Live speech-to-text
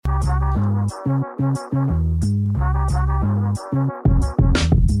All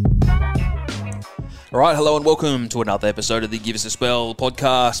right, hello and welcome to another episode of the Give Us a Spell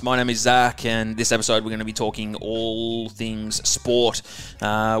podcast. My name is Zach, and this episode we're going to be talking all things sport.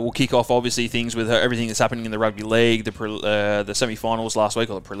 We'll kick off, obviously, things with everything that's happening in the rugby league, the semi-finals last week,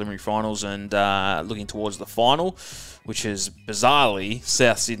 or the preliminary finals, and looking towards the final, which is bizarrely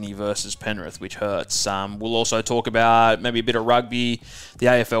South Sydney versus Penrith, which hurts. We'll also talk about maybe a bit of rugby, the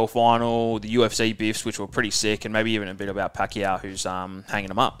AFL final, the UFC biffs, which were pretty sick, and maybe even a bit about Pacquiao, who's hanging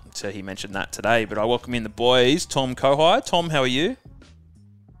them up. So he mentioned that today. But I welcome in the boys, Tom Kohai. Tom, how are you?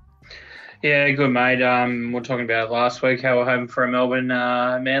 Yeah, good, mate. We were talking about it last week, how we're hoping for a Melbourne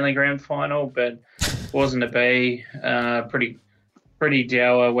Manly grand final, but wasn't to be. Pretty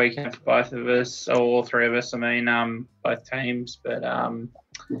dour weekend for both of us, or all three of us. I mean, both teams. But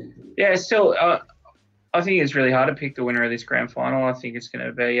yeah, still, I think it's really hard to pick the winner of this grand final. I think it's going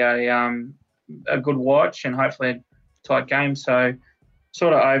to be a good watch and hopefully a tight game. So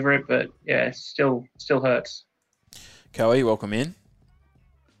sort of over it, but yeah, still hurts. Coey, welcome in.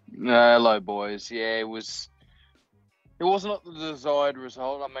 Hello, boys. Yeah, it was not the desired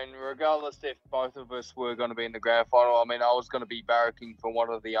result. I mean, regardless if both of us were going to be in the grand final, I mean, I was going to be barracking for one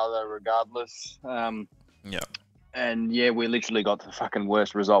or the other regardless. Yeah. And yeah, we literally got the fucking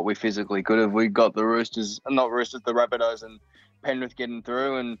worst result we physically could have. We got the the Rabbitohs and Penrith getting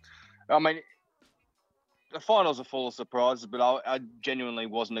through. And I mean, the finals are full of surprises, but I genuinely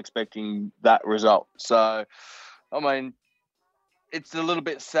wasn't expecting that result. So, I mean, it's a little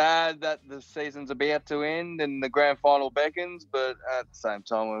bit sad that the season's about to end and the grand final beckons, but at the same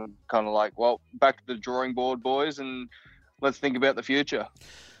time, we're kind of like, well, back to the drawing board, boys, and let's think about the future.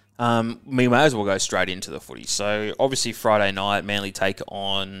 We may as well go straight into the footy. So, obviously, Friday night, Manly take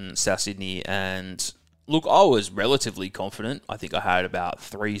on South Sydney, and look, I was relatively confident. I think I had about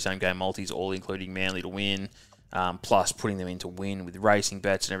 3 same-game multis, all including Manly to win, plus putting them in to win with racing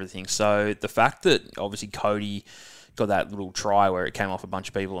bets and everything. So, the fact that, obviously, Cody got that little try where it came off a bunch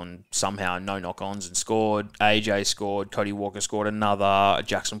of people and somehow no knock-ons and scored. AJ scored. Cody Walker scored another.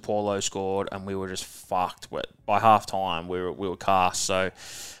 Jackson Paulo scored, and we were just fucked. By half-time, we were cast. So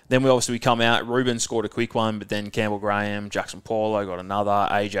then we come out. Ruben scored a quick one, but then Campbell Graham, Jackson Paulo got another.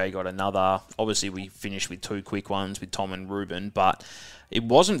 AJ got another. Obviously, we finished with 2 quick ones with Tom and Ruben, but it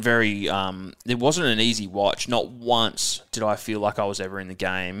wasn't it wasn't an easy watch. Not once did I feel like I was ever in the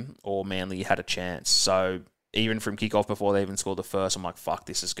game or Manly had a chance. So even from kickoff before they even scored the first, I'm like, fuck,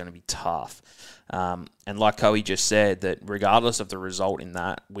 this is going to be tough. And like Coey just said, that regardless of the result in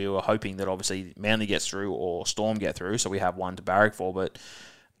that, we were hoping that obviously Manly gets through or Storm get through, so we have one to barrack for. But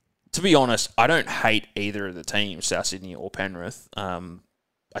to be honest, I don't hate either of the teams, South Sydney or Penrith. I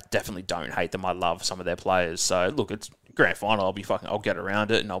definitely don't hate them. I love some of their players. So look, it's grand final. I'll get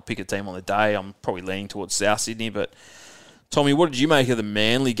around it and I'll pick a team on the day. I'm probably leaning towards South Sydney, but Tommy, what did you make of the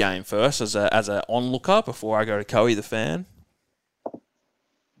Manly game first as a onlooker before I go to Coey, the fan?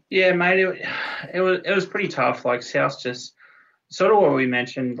 Yeah, mate, it was pretty tough. Like, South just sort of what we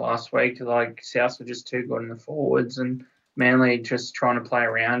mentioned last week. Like, South were just too good in the forwards, and Manly just trying to play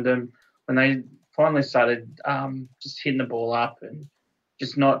around them. When they finally started just hitting the ball up and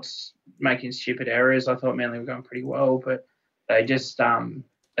just not making stupid errors, I thought Manly were going pretty well, but they just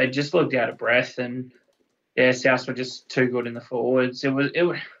looked out of breath. And yeah, South were just too good in the forwards. It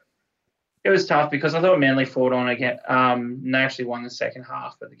was tough because I thought Manly fought on again. And they actually won the second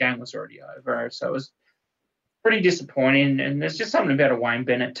half, but the game was already over. So it was pretty disappointing. And there's just something about a Wayne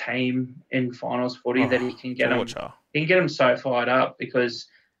Bennett team in finals footy that he can get them so fired up, because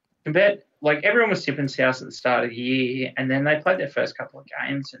everyone was tipping South at the start of the year, and then they played their first couple of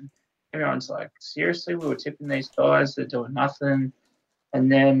games, and everyone's like, seriously, we were tipping these guys, they're doing nothing. And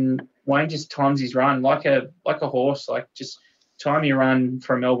then Wayne just times his run like a horse, like just time your run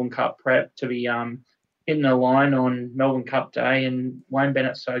for a Melbourne Cup prep to be hitting a line on Melbourne Cup day, and Wayne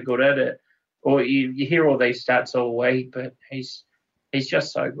Bennett's so good at it. Or you hear all these stats all week, but he's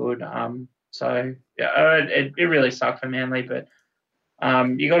just so good. So yeah, it really sucked for Manly, but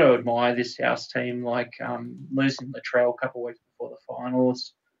you got to admire this South team. Like losing Latrell a couple of weeks before the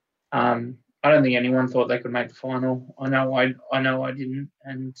finals. I don't think anyone thought they could make the final. I know I didn't,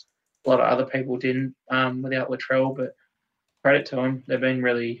 and a lot of other people didn't without Latrell. But credit to them, they've been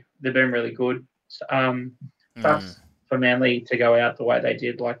really good. Sucks for Manly to go out the way they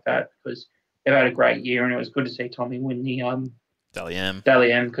did like that, because they've had a great year, and it was good to see Tommy win the Dally M,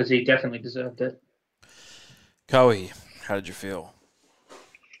 because he definitely deserved it. Coey, how did you feel?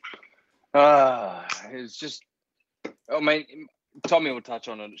 It's just, I mean, Tommy will touch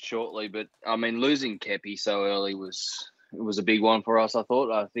on it shortly, but I mean, losing Kepi so early was a big one for us. I thought.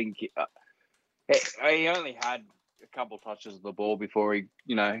 I think He only had a couple of touches of the ball before he,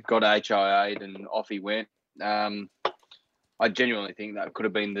 got HIA'd and off he went. I genuinely think that could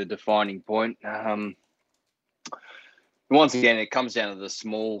have been the defining point. Once again, it comes down to the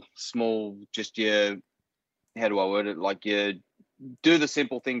small, just your, how do I word it? Like you do the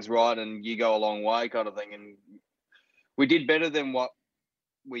simple things right and you go a long way kind of thing. And we did better than what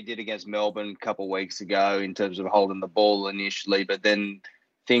we did against Melbourne a couple of weeks ago in terms of holding the ball initially, but then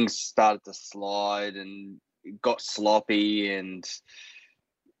things started to slide and it got sloppy. And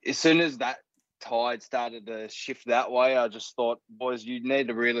as soon as that tide started to shift that way, I just thought, boys, you need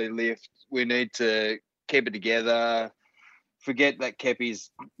to really lift. We need to keep it together. Forget that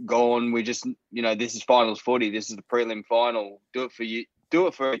Kepi's gone. We just, this is finals footy. This is the prelim final. Do it for you. Do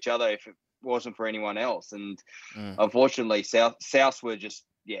it for each other if it wasn't for anyone else. And unfortunately, South were just,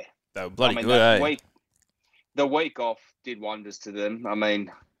 they were bloody good, the week off did wonders to them. I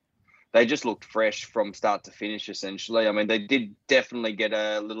mean, they just looked fresh from start to finish, essentially. I mean, they did definitely get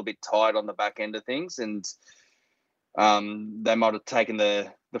a little bit tired on the back end of things, and they might have taken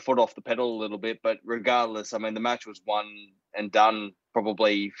the foot off the pedal a little bit. But regardless, I mean, the match was won and done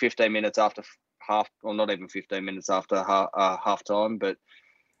probably 15 minutes after half, or not even 15 minutes after half time. But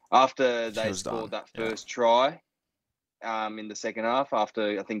after they scored that first try in the second half,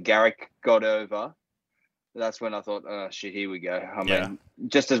 after I think Garrick got over, that's when I thought, oh, shit, here we go. I mean,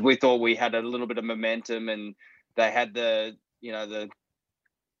 just as we thought we had a little bit of momentum and they had the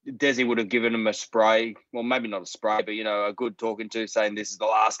Desi would have given them a spray. Well, maybe not a spray, but, a good talking to saying this is the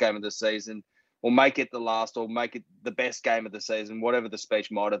last game of the season, or make it the last, or make it the best game of the season, whatever the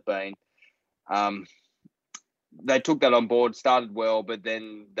speech might have been. They took that on board, started well, but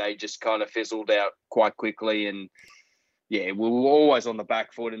then they just kind of fizzled out quite quickly. And, we were always on the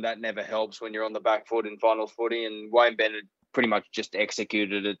back foot, and that never helps when you're on the back foot in finals footy. And Wayne Bennett pretty much just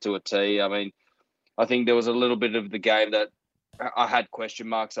executed it to a T. I mean, I think there was a little bit of the game that I had question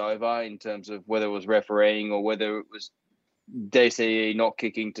marks over in terms of whether it was refereeing or whether it was DCE not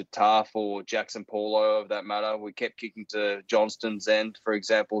kicking to Taff or Jackson Paulo of that matter. We kept kicking to Johnston's end, for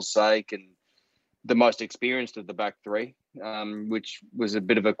example's sake, and the most experienced of the back three, which was a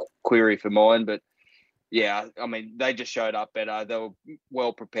bit of a query for mine. But yeah, I mean, they just showed up better. They were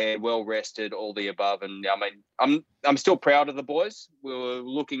well prepared, well rested, all the above. And I mean, I'm still proud of the boys. We were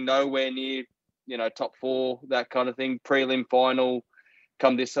looking nowhere near, top four, that kind of thing, prelim final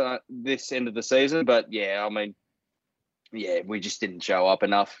come this end of the season. But yeah, I mean, we just didn't show up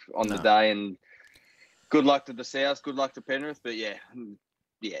enough on the day. And good luck to the South, good luck to Penrith. But yeah,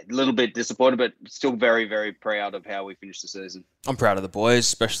 a little bit disappointed, but still very, very proud of how we finished the season. I'm proud of the boys,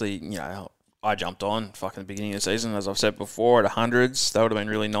 especially, I jumped on fucking the beginning of the season, as I've said before, at 100s. That would have been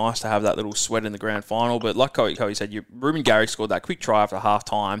really nice to have that little sweat in the grand final. But like Cody said, Ruben Garrick scored that quick try after half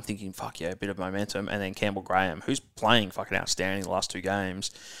time, thinking, fuck yeah, a bit of momentum. And then Campbell Graham, who's playing fucking outstanding the last two games.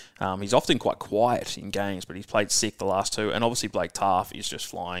 He's often quite quiet in games, but he's played sick the last two. And obviously Blake Taff is just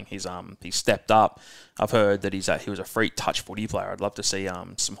flying. He's stepped up. I've heard that he was a free touch footy player. I'd love to see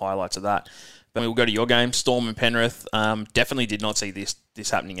some highlights of that. But we'll go to your game, Storm and Penrith. Definitely did not see this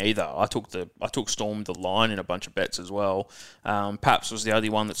happening either. I took Storm the line in a bunch of bets as well. Paps was the only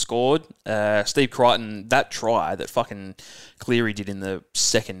one that scored. Steve Crichton, that try that fucking Cleary did in the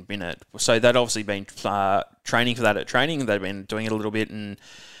second minute. So they'd obviously been training for that at training. They'd been doing it a little bit, and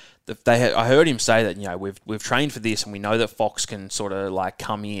I heard him say that we've trained for this, and we know that Fox can sort of like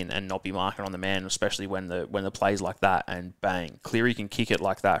come in and not be marking on the man, especially when the plays like that, and bang, Cleary can kick it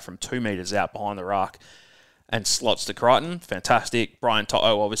like that from 2 meters out behind the ruck and slots to Crichton. Fantastic. Brian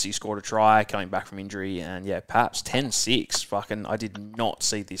Toto obviously scored a try coming back from injury, and Paps 10-6. Fucking, I did not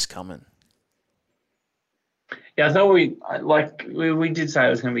see this coming. Yeah, I thought we did say it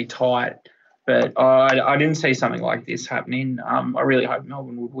was going to be tight. But I didn't see something like this happening. I really hope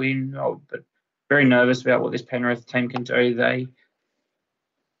Melbourne would win, but very nervous about what this Penrith team can do. They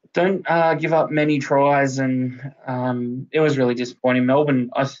don't give up many tries, and it was really disappointing. Melbourne,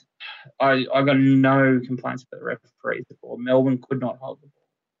 I got no complaints about the referees at all. Melbourne could not hold the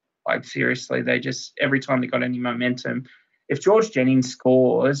ball. Like, seriously, they just, every time they got any momentum, if George Jennings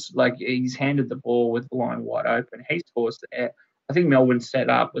scores, like, he's handed the ball with the line wide open, he scores there. I think Melbourne set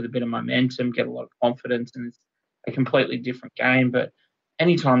up with a bit of momentum, get a lot of confidence, and it's a completely different game. But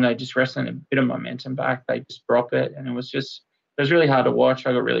anytime they just wrestle a bit of momentum back, they just drop it. And it was really hard to watch.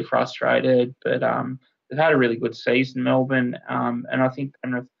 I got really frustrated. But they've had a really good season, Melbourne. And I think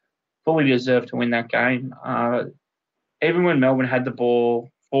Penrith fully deserved to win that game. Even when Melbourne had the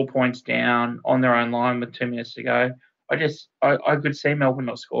ball 4 points down on their own line with 2 minutes to go, I could see Melbourne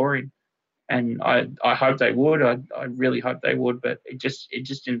not scoring. And I hope they would. I really hope they would, but it just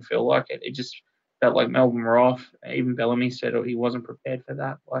didn't feel like it. It just felt like Melbourne were off. Even Bellamy said he wasn't prepared for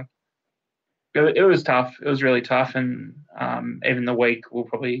that. Like it was tough. It was really tough, and even the week we'll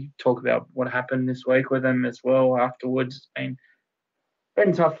probably talk about what happened this week with them as well afterwards.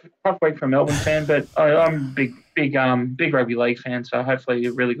 Been tough week for a Melbourne fan, but I'm big rugby league fan, so hopefully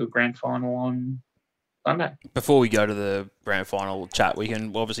a really good grand final on Sunday. Before we go to the grand final chat, we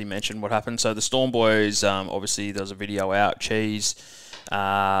can obviously mention what happened. So the Storm boys, obviously there was a video out. Cheese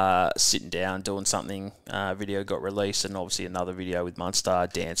sitting down doing something. Video got released, and obviously another video with Munster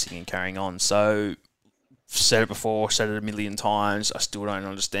dancing and carrying on. So said it before, said it a million times. I still don't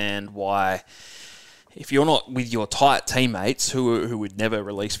understand why. If you're not with your tight teammates who would never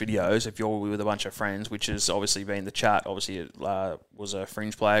release videos, if you're with a bunch of friends, which has obviously been the chat, obviously it was a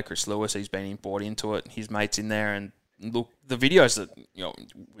fringe player, Chris Lewis, he's been brought into it, his mates in there, and look, the videos that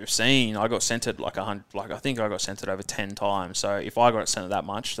we've seen, I got sent it I think I got sent it over 10 times. So if I got sent it that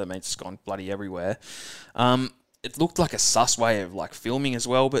much, that means it's gone bloody everywhere. It looked like a sus way of filming as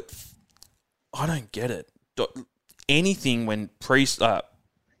well, but I don't get it. Anything when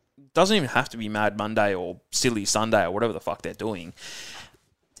doesn't even have to be Mad Monday or Silly Sunday or whatever the fuck they're doing.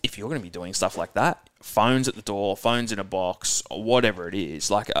 If you're going to be doing stuff like that, phones at the door, phones in a box, or whatever it is,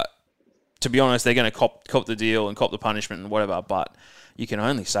 to be honest, they're going to cop the deal and cop the punishment and whatever, but you can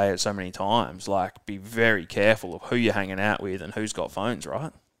only say it so many times. Be very careful of who you're hanging out with and who's got phones,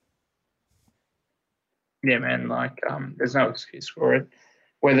 right? Yeah, man, there's no excuse for it.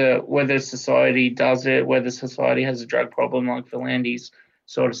 Whether society does it, whether society has a drug problem, like Volandi's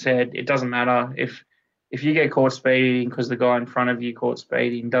sort of said, it doesn't matter. If you get caught speeding because the guy in front of you caught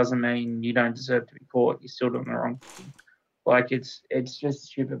speeding, doesn't mean you don't deserve to be caught. You're still doing the wrong thing. It's just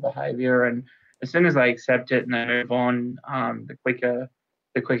stupid behaviour, and as soon as they accept it and they move on, the quicker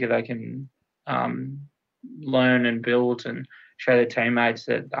they can learn and build and show their teammates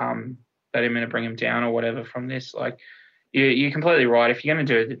that they didn't mean to bring them down or whatever from this. You're completely right. If you're going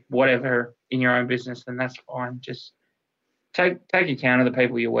to do whatever in your own business, then that's fine. Just take account of the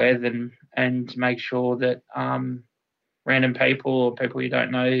people you're with and make sure that random people or people you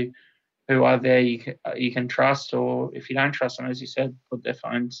don't know who are there you can trust, or if you don't trust them, as you said, put their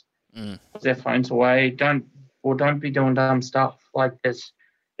phones away. Don't be doing dumb stuff. It's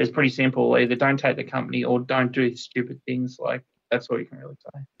pretty simple. Either don't take the company or don't do stupid things. That's all you can really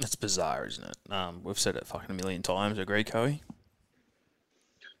say. That's bizarre, isn't it? We've said it fucking a million times. Agree, Coey?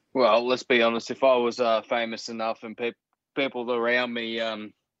 Well, let's be honest. If I was famous enough and people around me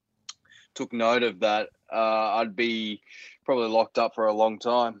took note of that, I'd be probably locked up for a long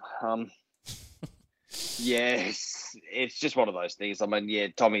time. Yes, it's just one of those things. I mean, yeah,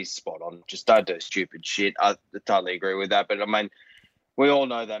 Tommy's spot on. Just don't do stupid shit. I totally agree with that. But I mean, we all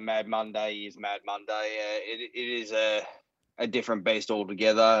know that Mad Monday is Mad Monday. It is a different beast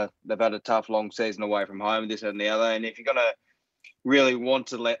altogether. They've had a tough, long season away from home, this and the other. And if you're going to really want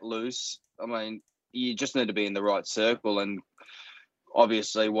to let loose, I mean, you just need to be in the right circle. And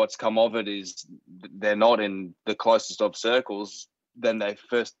obviously what's come of it is they're not in the closest of circles than they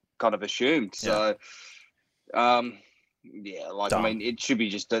first kind of assumed. Yeah. So, dumb. I mean, it should be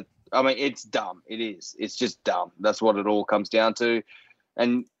just it's dumb. It is. It's just dumb. That's what it all comes down to.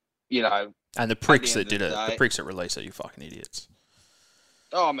 And, and the pricks that did it, the pricks that released it, you fucking idiots.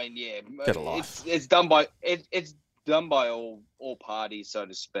 Oh, I mean, yeah. Get a life. It's done by all parties, so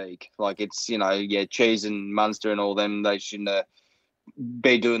to speak. Cheese and Munster and all them, they shouldn't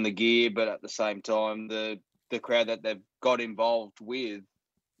be doing the gear, but at the same time, the crowd that they've got involved with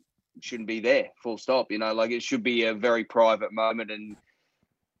shouldn't be there, full stop. It should be a very private moment, and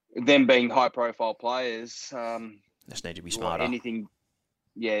them being high-profile players, just need to be smarter.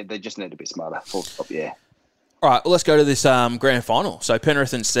 They just need to be smarter, full stop, yeah. All right, well, let's go to this grand final. So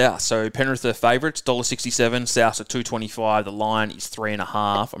Penrith and South. So Penrith are favourites, $1.67. South are $2.25. The line is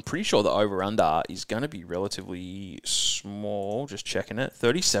 3.5. I'm pretty sure the over/under is going to be relatively small. Just checking it,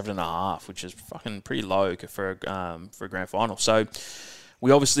 37.5, which is fucking pretty low for a grand final. So we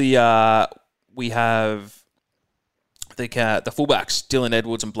obviously we have the fullbacks, Dylan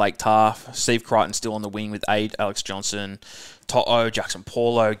Edwards and Blake Taaffe. Steve Crichton still on the wing with 8. Alex Johnson, Toto, Jackson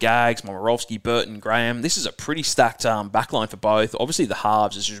Paulo, Gags, Momorowski, Burton, Graham. This is a pretty stacked backline for both. Obviously, the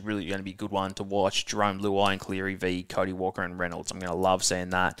halves is just really going to be a good one to watch. Jerome Luai and Cleary v. Cody Walker and Reynolds. I'm going to love seeing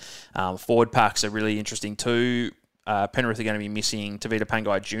that. Forward packs are really interesting too. Penrith are going to be missing Tavita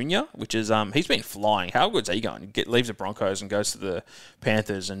Pangai Jr., which is he's been flying. How good's he going? Leaves the Broncos and goes to the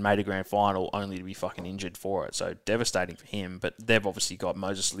Panthers and made a grand final only to be fucking injured for it. So devastating for him. But they've obviously got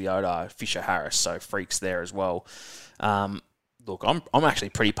Moses Leota, Fisher Harris, so freaks there as well. Look, I'm actually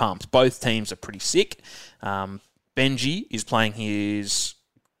pretty pumped. Both teams are pretty sick. Benji is playing his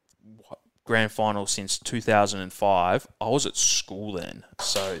grand final since 2005. I was at school then,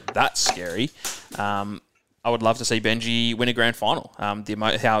 so that's scary. I would love to see Benji win a grand final.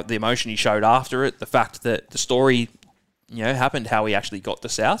 The emotion he showed after it, the fact that the story, happened how he actually got to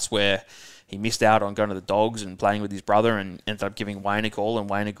Souths, where he missed out on going to the Dogs and playing with his brother, and ended up giving Wayne a call, and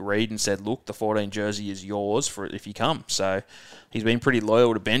Wayne agreed and said, "Look, the 14 jersey is yours for if you come." So he's been pretty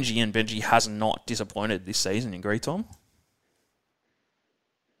loyal to Benji, and Benji has not disappointed this season. Agree, Tom?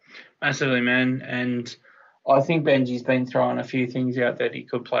 Massively, man. And I think Benji's been throwing a few things out that he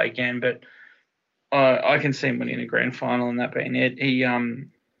could play again, but I can see him winning a grand final and that being it.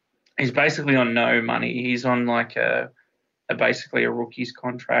 He's basically on no money. He's on like basically a rookie's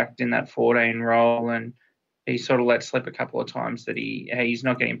contract in that 14 role, and he sort of let slip a couple of times that he's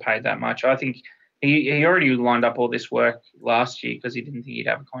not getting paid that much. I think he already lined up all this work last year because he didn't think he'd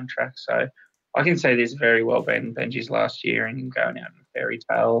have a contract. So I can say this very well been Benji's last year and him going out in a fairy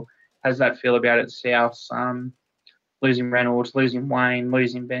tale. Has that feel about it, Souths? Losing Reynolds, losing Wayne,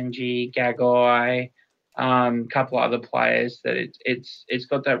 losing Benji, Gagai, couple of other players, that it's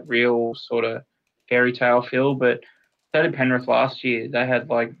got that real sort of fairy tale feel. But so did Penrith last year. They had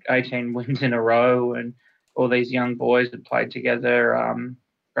like 18 wins in a row, and all these young boys had played together,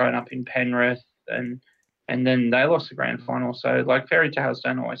 growing up in Penrith, and then they lost the grand final. So like fairy tales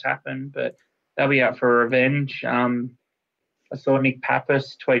don't always happen, but they'll be out for revenge. I saw Nick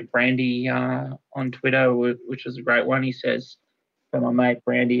Pappas tweet Brandy on Twitter, which was a great one. He says, "For my mate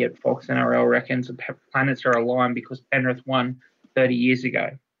Brandy at Fox NRL reckons the planets are aligned because Penrith won 30 years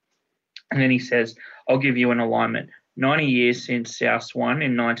ago." And then he says, "I'll give you an alignment. 90 years since Souths won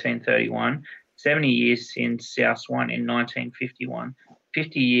in 1931, 70 years since Souths won in 1951,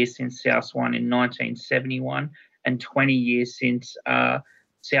 50 years since Souths won in 1971, and 20 years since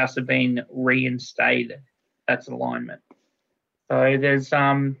Souths have been reinstated." That's alignment. So there's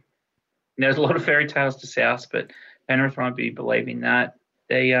a lot of fairy tales to South, but Penrith won't be believing that.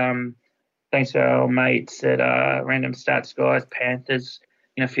 They thanks to our mates at Random Stats Guys, Panthers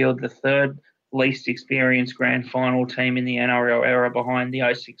field the third least experienced grand final team in the NRL era, behind the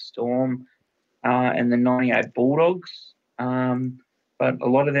 06 Storm and the 98 Bulldogs. But a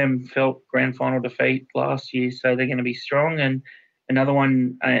lot of them felt grand final defeat last year, so they're going to be strong. And another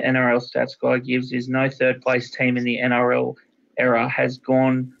one NRL Stats Guy gives is no third place team in the NRL era has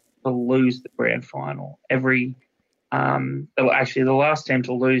gone to lose the grand final. The last team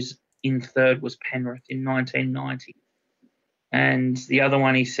to lose in third was Penrith in 1990. And the other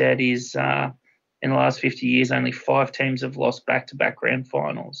one he said is in the last 50 years, only 5 teams have lost back-to-back grand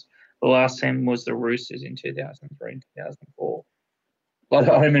finals. The last team was the Roosters in 2003 and 2004. A lot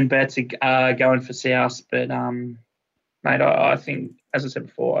of home and bets are going for South, but mate, I think, as I said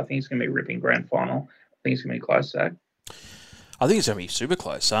before, I think it's going to be a ripping grand final. I think it's going to be close, though. I think it's going to be super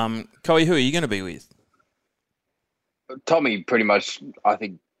close. Coey, who are you going to be with? Tommy pretty much, I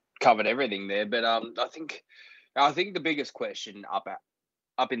think, covered everything there. But I think the biggest question up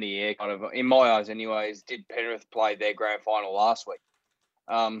in the air, kind of in my eyes, anyways, did Penrith play their grand final last week?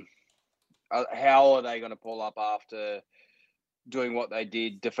 How are they going to pull up after doing what they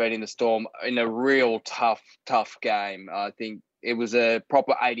did, defeating the Storm in a real tough game? I think it was a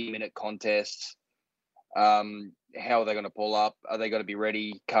proper 80-minute contest. How are they going to pull up? Are they going to be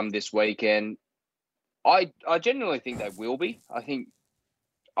ready come this weekend? I genuinely think they will be. I think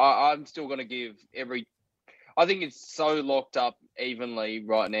I'm still going to give I think it's so locked up evenly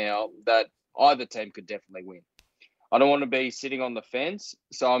right now that either team could definitely win. I don't want to be sitting on the fence,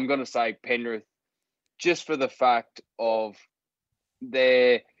 so I'm going to say Penrith, just for the fact of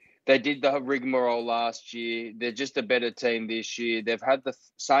they did the rigmarole last year. They're just a better team this year. They've had the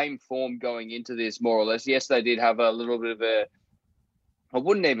same form going into this, more or less. Yes, they did have a little bit of I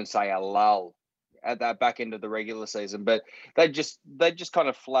wouldn't even say a lull at that back end of the regular season, but they just kind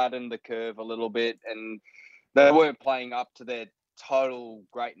of flattened the curve a little bit, and they weren't playing up to their total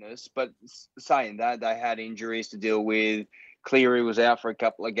greatness. But saying that, they had injuries to deal with. Cleary was out for a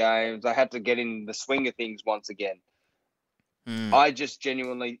couple of games. They had to get in the swing of things once again. I just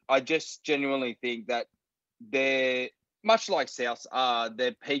genuinely think that they're much like Souths are.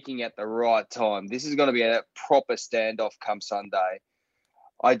 They're peaking at the right time. This is going to be a proper standoff come Sunday.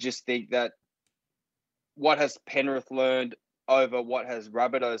 I just think that what has Penrith learned over what has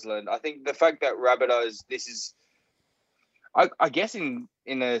Rabbitohs learned? I think the fact that Rabbitohs, this is, I guess in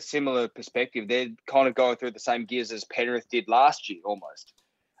a similar perspective, they're kind of going through the same gears as Penrith did last year almost.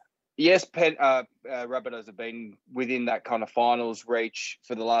 Yes, Rabbitohs have been within that kind of finals reach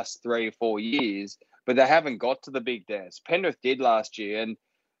for the last 3 or 4 years, but they haven't got to the big dance. Penrith did last year. And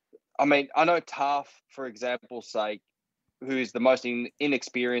I mean, I know Taff, for example's sake, who is the most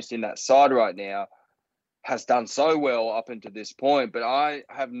inexperienced in that side right now, has done so well up until this point. But I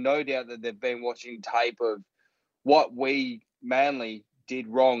have no doubt that they've been watching tape of what we Manly did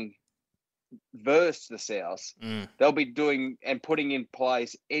wrong versus the South. They'll be doing and putting in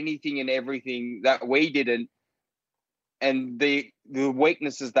place anything and everything that we didn't, and the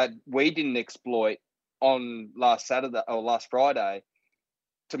weaknesses that we didn't exploit on last Saturday or last Friday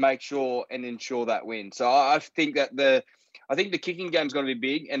to make sure and ensure that win. So I think that the kicking game is going to be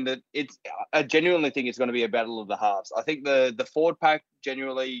big, and I genuinely think it's going to be a battle of the halves. I think the forward pack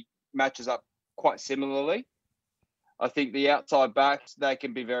generally matches up quite similarly. I think the outside backs, they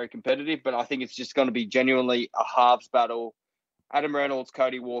can be very competitive, but I think it's just going to be genuinely a halves battle. Adam Reynolds,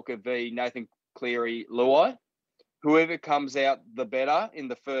 Cody Walker v Nathan Cleary, Luai. Whoever comes out the better in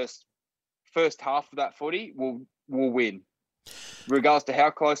the first half of that footy will win, regardless to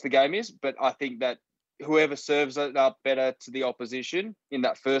how close the game is. But I think that whoever serves it up better to the opposition in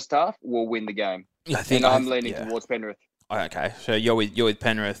that first half will win the game. I'm leaning towards Penrith. Okay, so you're with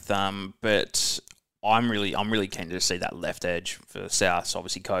Penrith, but I'm really keen to see that left edge for South. So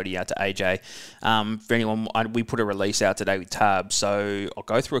obviously Cody out to AJ. For anyone, we put a release out today with Tab, so I'll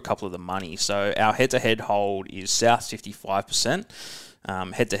go through a couple of the money. So our head-to-head hold is South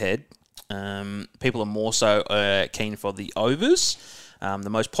 55%, head-to-head. People are more so keen for the overs. The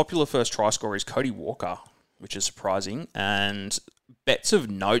most popular first try scorer is Cody Walker, which is surprising. And bets of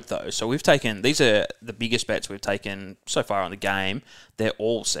note, though, so we've taken, these are the biggest bets we've taken so far on the game. They're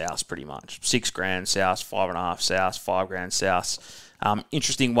all South, pretty much. $6,000 South, 5.5 South, $5,000 South.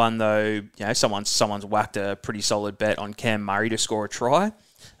 Interesting one, though, someone's whacked a pretty solid bet on Cam Murray to score a try.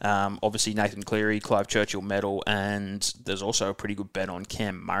 Obviously, Nathan Cleary, Clive Churchill medal, and there's also a pretty good bet on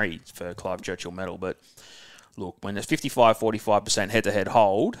Cam Murray for Clive Churchill medal. But look, when there's 55-45% head-to-head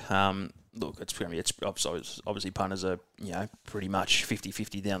hold, it's obviously punters are pretty much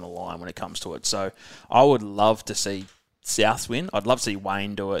 50-50 down the line when it comes to it. So I would love to see South win. I'd love to see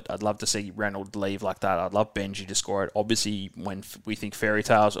Wayne do it. I'd love to see Reynolds leave like that. I'd love Benji to score it. Obviously, when we think fairy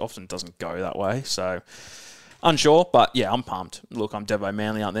tales, it often doesn't go that way. So unsure, but yeah, I'm pumped. Look, I'm Devo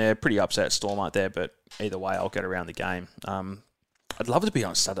Manly out there. Pretty upset Storm out there, but either way, I'll get around the game. I'd love to be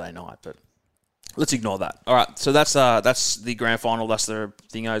on Saturday night, but let's ignore that. All right, so that's the grand final. That's the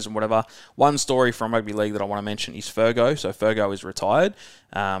thingos and whatever. One story from rugby league that I want to mention is Fergo. So Fergo is retired.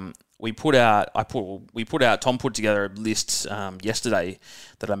 Tom put together a list yesterday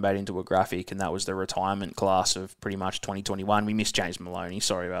that I made into a graphic, and that was the retirement class of pretty much 2021. We missed James Maloney.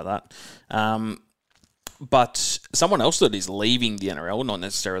 Sorry about that. But someone else that is leaving the NRL, not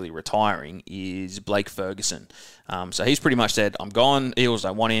necessarily retiring, is Blake Ferguson. So he's pretty much said, I'm gone, Eels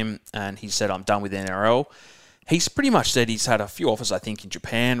don't want him, and he said, I'm done with the NRL. He's pretty much said he's had a few offers, I think, in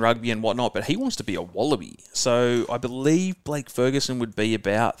Japan, rugby and whatnot, but he wants to be a Wallaby. So I believe Blake Ferguson would be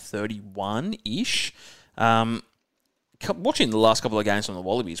about 31-ish. Watching the last couple of games from the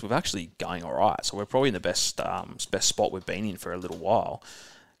Wallabies, we're actually going all right. So we're probably in the best spot we've been in for a little while.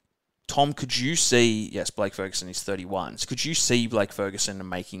 Tom, could you see... Yes, Blake Ferguson is 31. So could you see Blake Ferguson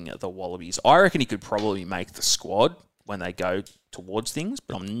making the Wallabies? I reckon he could probably make the squad when they go towards things,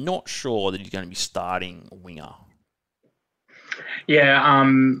 but I'm not sure that he's going to be starting winger. Yeah,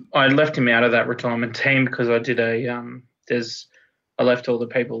 I left him out of that retirement team because I did I left all the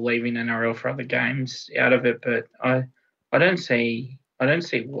people leaving NRL for other games out of it, but I don't see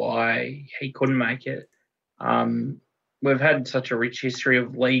why he couldn't make it. We've had such a rich history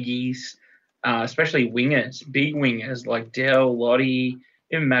of leagueies, especially wingers, big wingers like Dell, Lottie,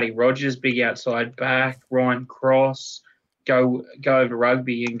 even Matty Rogers, big outside back, Ryan Cross, go over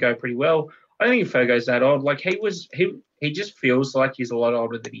rugby and go pretty well. I don't think Fergo's that old. Like he just feels like he's a lot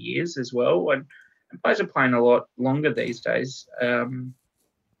older than he is as well. And players are playing a lot longer these days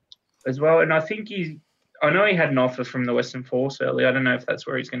as well. And I think I know he had an offer from the Western Force early. I don't know if that's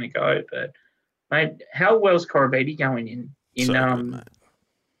where he's going to go, but mate, how well's Corabetti going in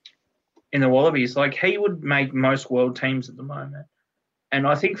the Wallabies? Like, he would make most world teams at the moment. And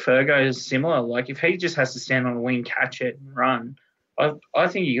I think Fergo is similar. Like, if he just has to stand on a wing, catch it, and run, I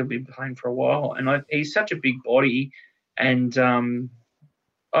think he could be playing for a while. And he's such a big body, and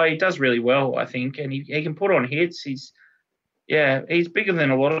he does really well, I think. And he can put on hits. He's bigger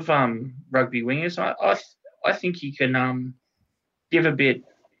than a lot of rugby wingers. I think he can give a bit,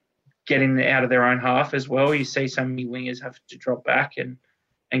 getting out of their own half as well. You see so many wingers have to drop back and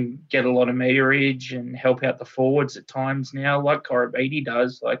get a lot of meterage and help out the forwards at times now, like Corabetti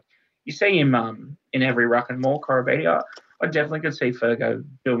does. Like, you see him in every ruck and more, Corabetti. I definitely could see Fergo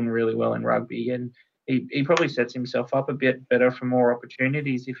doing really well in rugby, and he probably sets himself up a bit better for more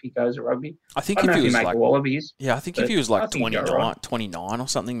opportunities if he goes to rugby. I think I don't if know he if was make like, the Wallabies. yeah, I think if but he was I like think he'd go 29, right. 29 or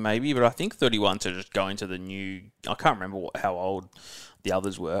something maybe, but I think 31 to just go into the new. I can't remember how old the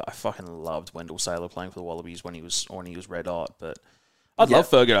others were. I fucking loved Wendell Sailor playing for the Wallabies when he was red hot, but I'd love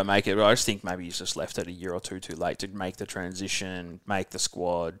Fergo to make it, but I just think maybe he's just left it a year or two too late to make the transition, make the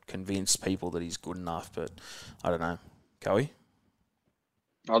squad, convince people that he's good enough. But I don't know. Coey?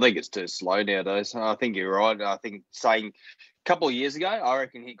 I think it's too slow nowadays. I think you're right. I think saying a couple of years ago, I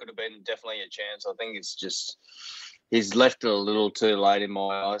reckon he could have been definitely a chance. I think it's just he's left it a little too late in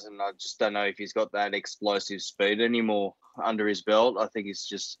my eyes, and I just don't know if he's got that explosive speed anymore under his belt. I think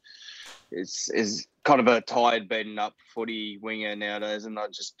it's kind of a tired, beaten up footy winger nowadays, and I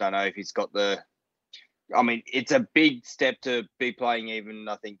just don't know if he's got the. I mean, it's a big step to be playing even,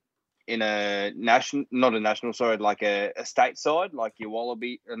 I think, in a national, not a national, sorry, like a state side, like your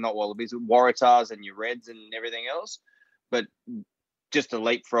not Wallabies, Waratahs and your Reds and everything else. But just to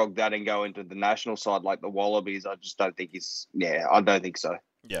leapfrog that and go into the national side like the Wallabies, I just don't think I don't think so.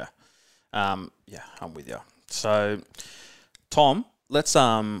 Yeah. I'm with you. So, Tom, let's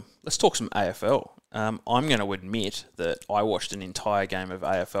talk some AFL. I'm going to admit that I watched an entire game of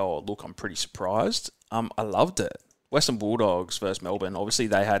AFL. Look, I'm pretty surprised. I loved it. Western Bulldogs versus Melbourne. Obviously,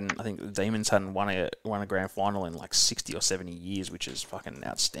 I think the Demons hadn't won a grand final in like 60 or 70 years, which is fucking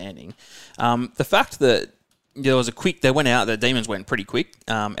outstanding. The fact that there was the Demons went pretty quick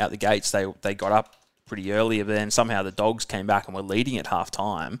out the gates. They got up pretty early, but then somehow the Dogs came back and were leading at half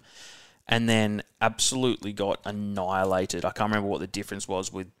time, and then absolutely got annihilated. I can't remember what the difference was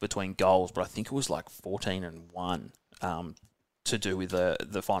between goals, but I think it was like 14-1 to do with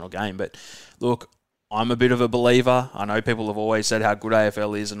the final game. But look, I'm a bit of a believer. I know people have always said how good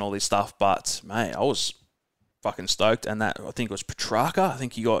AFL is and all this stuff, but, mate, I was fucking stoked. And that, I think it was Petrarca. I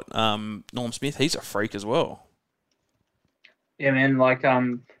think you got Norm Smith. He's a freak as well. Yeah, man. Like,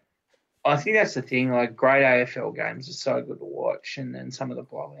 I think that's the thing. Like, great AFL games are so good to watch, and then some of the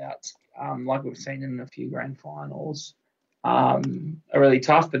blowouts, like we've seen in a few grand finals, are really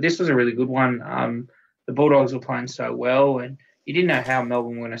tough. But this was a really good one. The Bulldogs were playing so well, and you didn't know how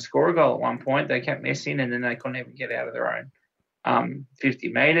Melbourne were going to score a goal at one point. They kept missing, and then they couldn't even get out of their own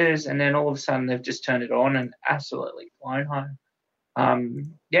 50 metres. And then all of a sudden, they've just turned it on and absolutely flown home.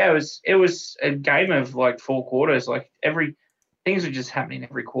 It was a game of like 4 quarters. Like things were just happening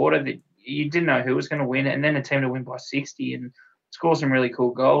every quarter that you didn't know who was going to win, and then a team to win by 60 and score some really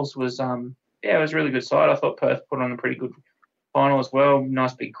cool goals was it was a really good side. I thought Perth put on a pretty good final as well.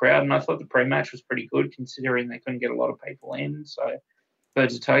 Nice big crowd, and I thought the pre-match was pretty good considering they couldn't get a lot of people in. So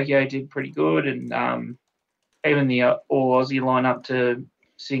Birds of Tokyo did pretty good, and even the All Aussie lineup to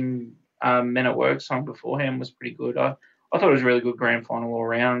sing Men at Work song beforehand was pretty good. I thought it was a really good grand final all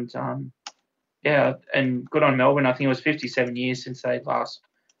around. And good on Melbourne. I think it was 57 years since they last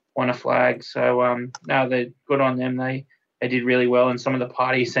won a flag. So no, they're good on them. They did really well, and some of the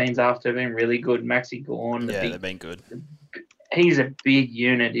party scenes after have been really good. Maxi Gawn, they've been good. He's a big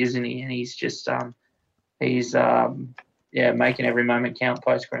unit, isn't he? And he's just making every moment count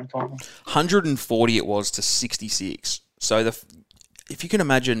post grand final. 140 it was to 66. So if you can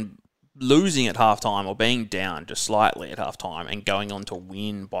imagine losing at halftime or being down just slightly at halftime and going on to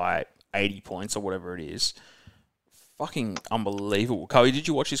win by 80 points or whatever it is, fucking unbelievable. Coey, did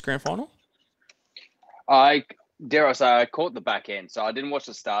you watch this grand final? I caught the back end, so I didn't watch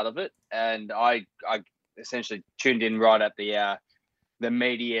the start of it, and I essentially tuned in right at the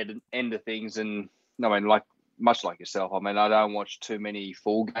media end of things. And I mean, much like yourself, I mean, I don't watch too many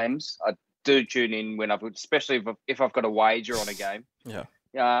full games. I do tune in when especially if I've got a wager on a game. Yeah.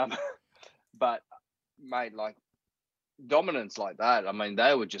 But mate, like dominance like that, I mean,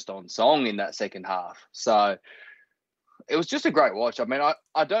 they were just on song in that second half. So it was just a great watch. I mean,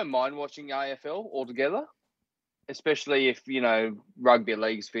 I don't mind watching AFL altogether, especially if, rugby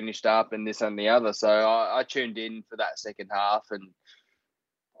league's finished up and this and the other. So I tuned in for that second half, and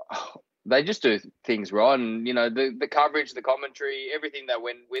they just do things right. And, the coverage, the commentary, everything that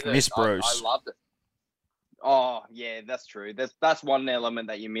went with it, Miss Bruce. I loved it. Oh, yeah, that's true. That's one element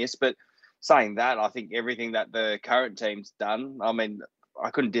that you miss. But saying that, I think everything that the current team's done, I mean,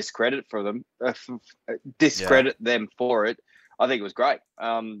 I couldn't discredit them for it. I think it was great.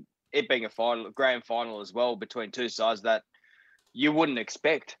 It being a grand final as well between two sides that you wouldn't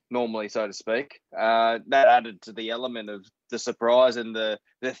expect normally, so to speak. That added to the element of the surprise and the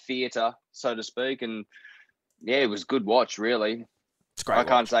theatre, so to speak. And yeah, it was a good watch, really. It's great. I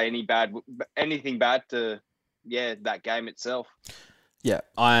can't say anything bad to that game itself. Yeah,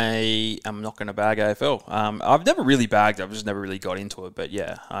 I am not going to bag AFL. I've never really bagged. I've just never really got into it. But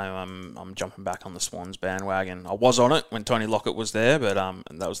yeah, I'm jumping back on the Swans bandwagon. I was on it when Tony Lockett was there, but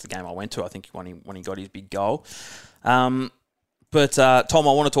and that was the game I went to. I think when he got his big goal. But Tom,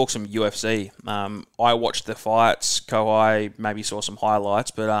 I want to talk some UFC. I watched the fights. Kohai maybe saw some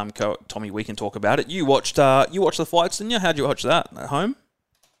highlights, but Tommy, we can talk about it. You watched the fights, didn't you? How'd you watch that at home?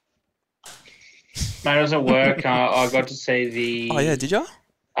 Mate, I was at work. I got to see the. Oh yeah, did you?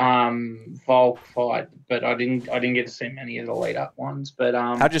 Volk fight, but I didn't get to see many of the lead up ones. But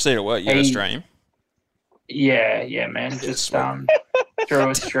how'd you see it at work? You had a stream? Yeah, man. Just through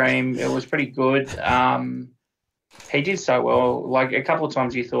a stream, it was pretty good. He did so well. Like a couple of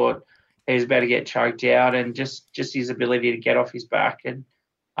times, you thought he was about to get choked out, and just his ability to get off his back, and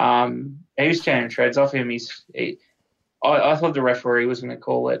he was tearing shreds off him. I thought the referee was going to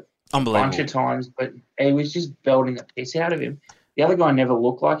call it a bunch of times, but he was just belting the piss out of him. The other guy never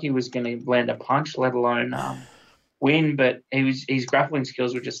looked like he was going to land a punch, let alone win. But his grappling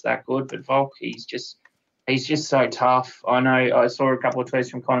skills were just that good. But Volk, he's just so tough. I know I saw a couple of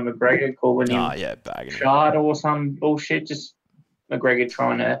tweets from Conor McGregor calling him shard or some bullshit. Just McGregor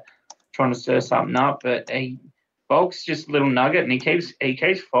trying to stir something up. But Volk's just a little nugget, and he keeps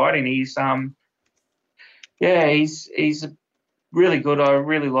fighting. He's really good. I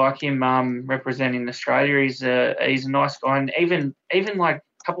really like him representing Australia. He's a nice guy, and even like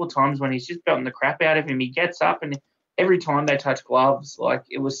a couple of times when he's just belting the crap out of him, he gets up, and every time they touch gloves, like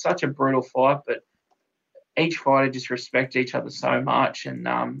it was such a brutal fight, but each fighter just respected each other so much, and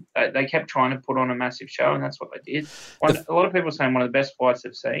they kept trying to put on a massive show, and that's what they did. A lot of people are saying one of the best fights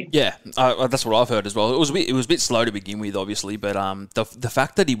they've seen. Yeah, that's what I've heard as well. It was a bit slow to begin with, obviously, but the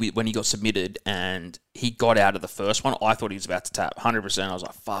fact that when he got submitted and he got out of the first one, I thought he was about to tap 100%. I was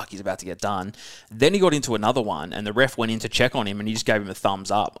like, fuck, he's about to get done. Then he got into another one, and the ref went in to check on him, and he just gave him a thumbs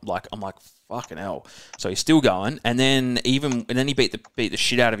up. I'm like, fucking hell. So he's still going, and then he beat the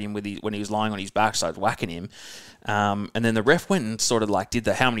shit out of him when he was lying on his back, started whacking him. And then the ref went and sort of like did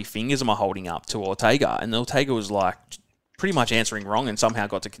the how many fingers am I holding up to Ortega, and Ortega was like pretty much answering wrong and somehow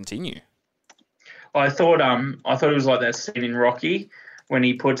got to continue. I thought it was like that scene in Rocky when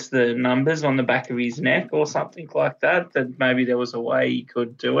he puts the numbers on the back of his neck or something like that. That maybe there was a way he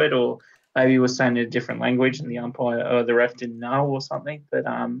could do it, or maybe he was saying in a different language and the umpire or the ref didn't know or something. But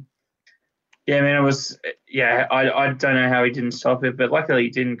yeah, man, it was. Yeah, I don't know how he didn't stop it, but luckily he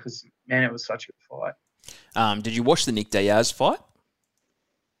didn't because man, it was such a good fight. Did you watch the Nick Diaz fight?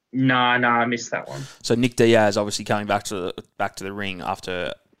 No, I missed that one. So Nick Diaz obviously coming back to the ring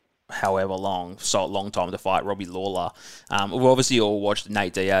after however long time to fight Robbie Lawler. We've obviously all watched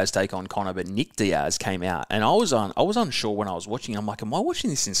Nate Diaz take on Conor, but Nick Diaz came out, and I was unsure when I was watching. I'm like, am I watching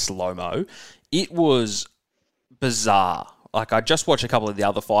this in slow mo? It was bizarre. Like, I just watched a couple of the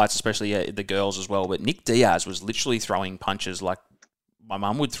other fights, especially the girls as well, but Nick Diaz was literally throwing punches like my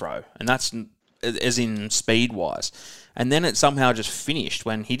mum would throw, and that's as in speed-wise. And then it somehow just finished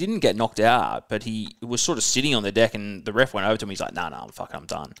when he didn't get knocked out, but he was sort of sitting on the deck, and the ref went over to him. He's like, no, I'm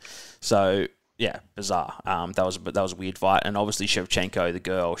done. So, yeah, bizarre. That was a weird fight. And obviously Shevchenko, the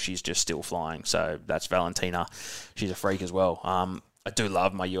girl, she's just still flying. So that's Valentina. She's a freak as well. I do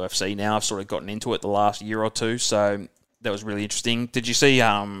love my UFC now. I've sort of gotten into it the last year or two, so that was really interesting. Did you see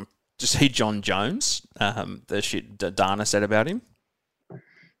John Jones? The shit Dana said about him?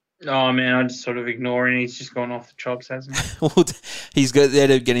 Oh, man, I just sort of ignore him. He's just gone off the chops, hasn't he? Well, he's got there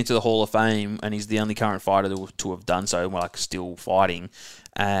to get into the Hall of Fame, and he's the only current fighter to have done so, like still fighting,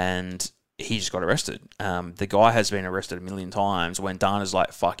 and he just got arrested. The guy has been arrested a million times. When Dana's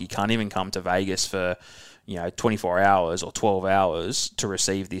like, fuck, he can't even come to Vegas for 24 hours or 12 hours to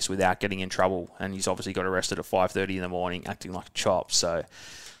receive this without getting in trouble, and he's obviously got arrested at 5:30 in the morning, acting like a chop. So,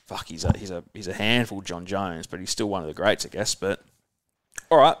 fuck, he's a handful, John Jones, but he's still one of the greats, I guess. But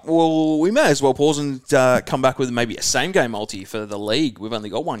all right, well, we may as well pause and come back with maybe a same game multi for the league. We've only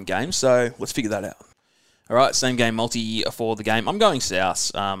got one game, so let's figure that out. All right, same game multi for the game. I'm going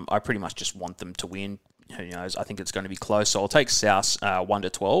South. I pretty much just want them to win. Who knows? I think it's going to be close, so I'll take South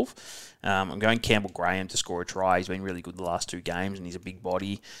 1-12. I'm going Campbell Graham to score a try. He's been really good the last two games, and he's a big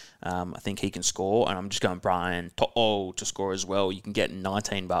body. I think he can score, and I'm just going Brian To'o to score as well. You can get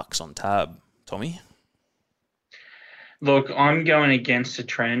 $19 on tab. Tommy? Look, I'm going against the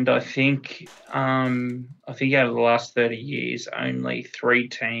trend. I think out of the last 30 years, only 3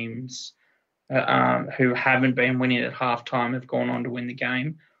 teams who haven't been winning at halftime have gone on to win the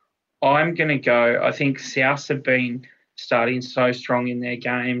game. I'm going to go. I think South have been starting so strong in their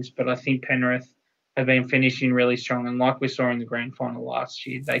games, but I think Penrith have been finishing really strong. And like we saw in the grand final last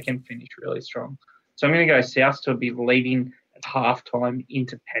year, they can finish really strong. So I'm going to go South to be leading at halftime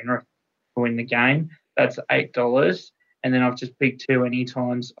into Penrith to win the game. That's $8. And then I've just picked 2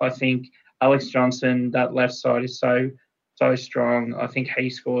 anytimes. I think Alex Johnson, that left side is so strong. I think he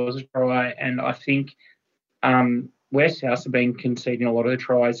scores a try. And I think where South have been conceding a lot of the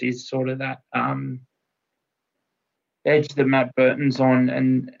tries is sort of that edge that Matt Burton's on.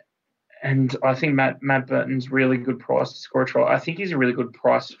 And I think Matt Burton's really good price to score a try. I think he's a really good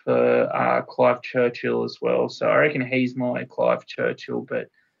price for Clive Churchill as well. So I reckon he's my Clive Churchill. But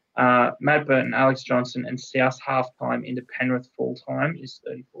Matt Burton, Alex Johnson, and South halftime into Penrith full time is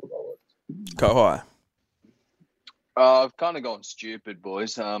 $34. Go high. I've kind of gone stupid,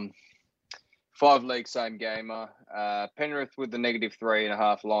 boys. 5 league same gamer. Penrith with the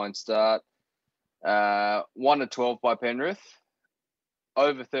 -3.5 line start. 1-12 by Penrith.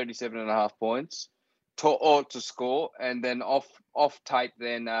 Over 37.5 points. To score. And then off tape,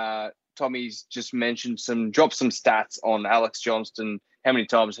 then Tommy's just mentioned dropped some stats on Alex Johnston, how many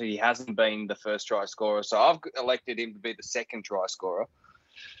times he hasn't been the first try scorer. So I've elected him to be the second try scorer.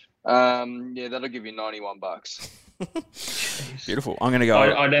 That'll give you $91. Beautiful. I'm going to go.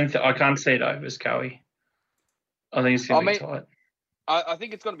 I can't see it over, Scully. I think it's going to be tight. I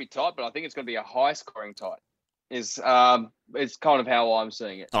think it's going to be tight, but I think it's going to be a high scoring tight. It's kind of how I'm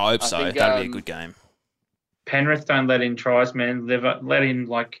seeing it. I hope so. That'll be a good game. Penrith don't let in tries, man. They've let in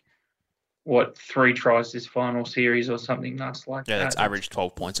 3 tries this final series or something nuts like that. Yeah, that's average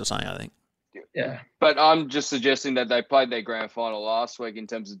 12 points or something, I think. Yeah. But I'm just suggesting that they played their grand final last week in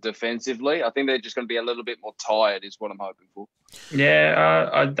terms of defensively. I think they're just going to be a little bit more tired is what I'm hoping for.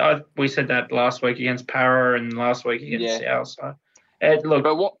 Yeah, we said that last week against Para and last week against South. So, look,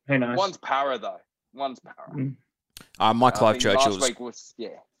 but who knows? One's Para, though. My Clive Churchill. Last week was,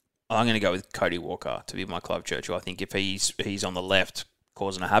 I'm going to go with Cody Walker to be my Clive Churchill. I think if he's on the left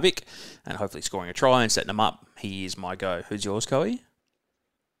causing a havoc and hopefully scoring a try and setting them up, he is my go. Who's yours, Coey?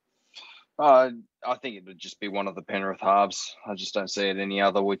 I think it would just be one of the Penrith halves. I just don't see it any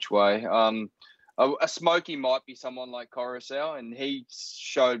other which way. A smoky might be someone like Coruscant, and he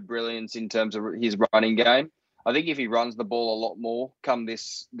showed brilliance in terms of his running game. I think if he runs the ball a lot more come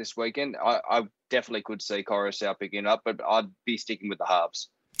this weekend, I definitely could see Coruscant picking it up, but I'd be sticking with the halves.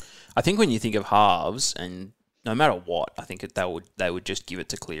 I think when you think of halves, and no matter what, I think they would just give it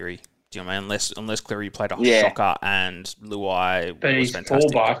to Cleary. Do you know what I mean? Unless Cleary played a shocker and Luai was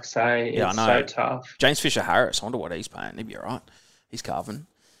fantastic. But he's $4, it's so tough. James Fisher-Harris, I wonder what he's paying. He'd be all right. He's carving.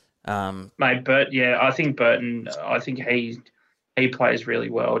 Mate, I think Burton, he plays really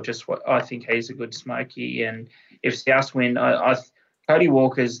well. I think he's a good smoky. And if South win, Cody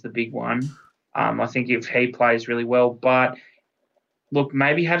Walker's the big one. I think if he plays really well. But, look,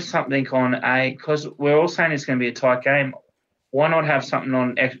 maybe have something on because we're all saying it's going to be a tight game. Why not have something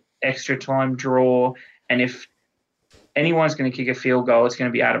on extra time draw? And if anyone's going to kick a field goal, it's going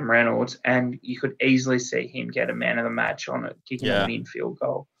to be Adam Reynolds, and you could easily see him get a man of the match on it, kicking a winning field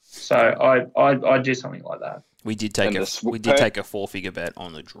goal. So I'd do something like that. We did take a 4-figure bet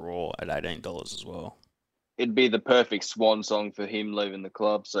on the draw at $18 as well. It'd be the perfect swan song for him leaving the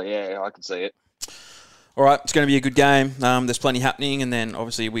club. So yeah, I can see it. All right, it's going to be a good game. There's plenty happening, and then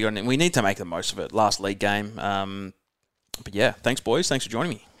obviously we need to make the most of it. Last league game. But yeah, thanks boys. Thanks for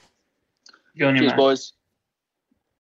joining me. Cheers, boys.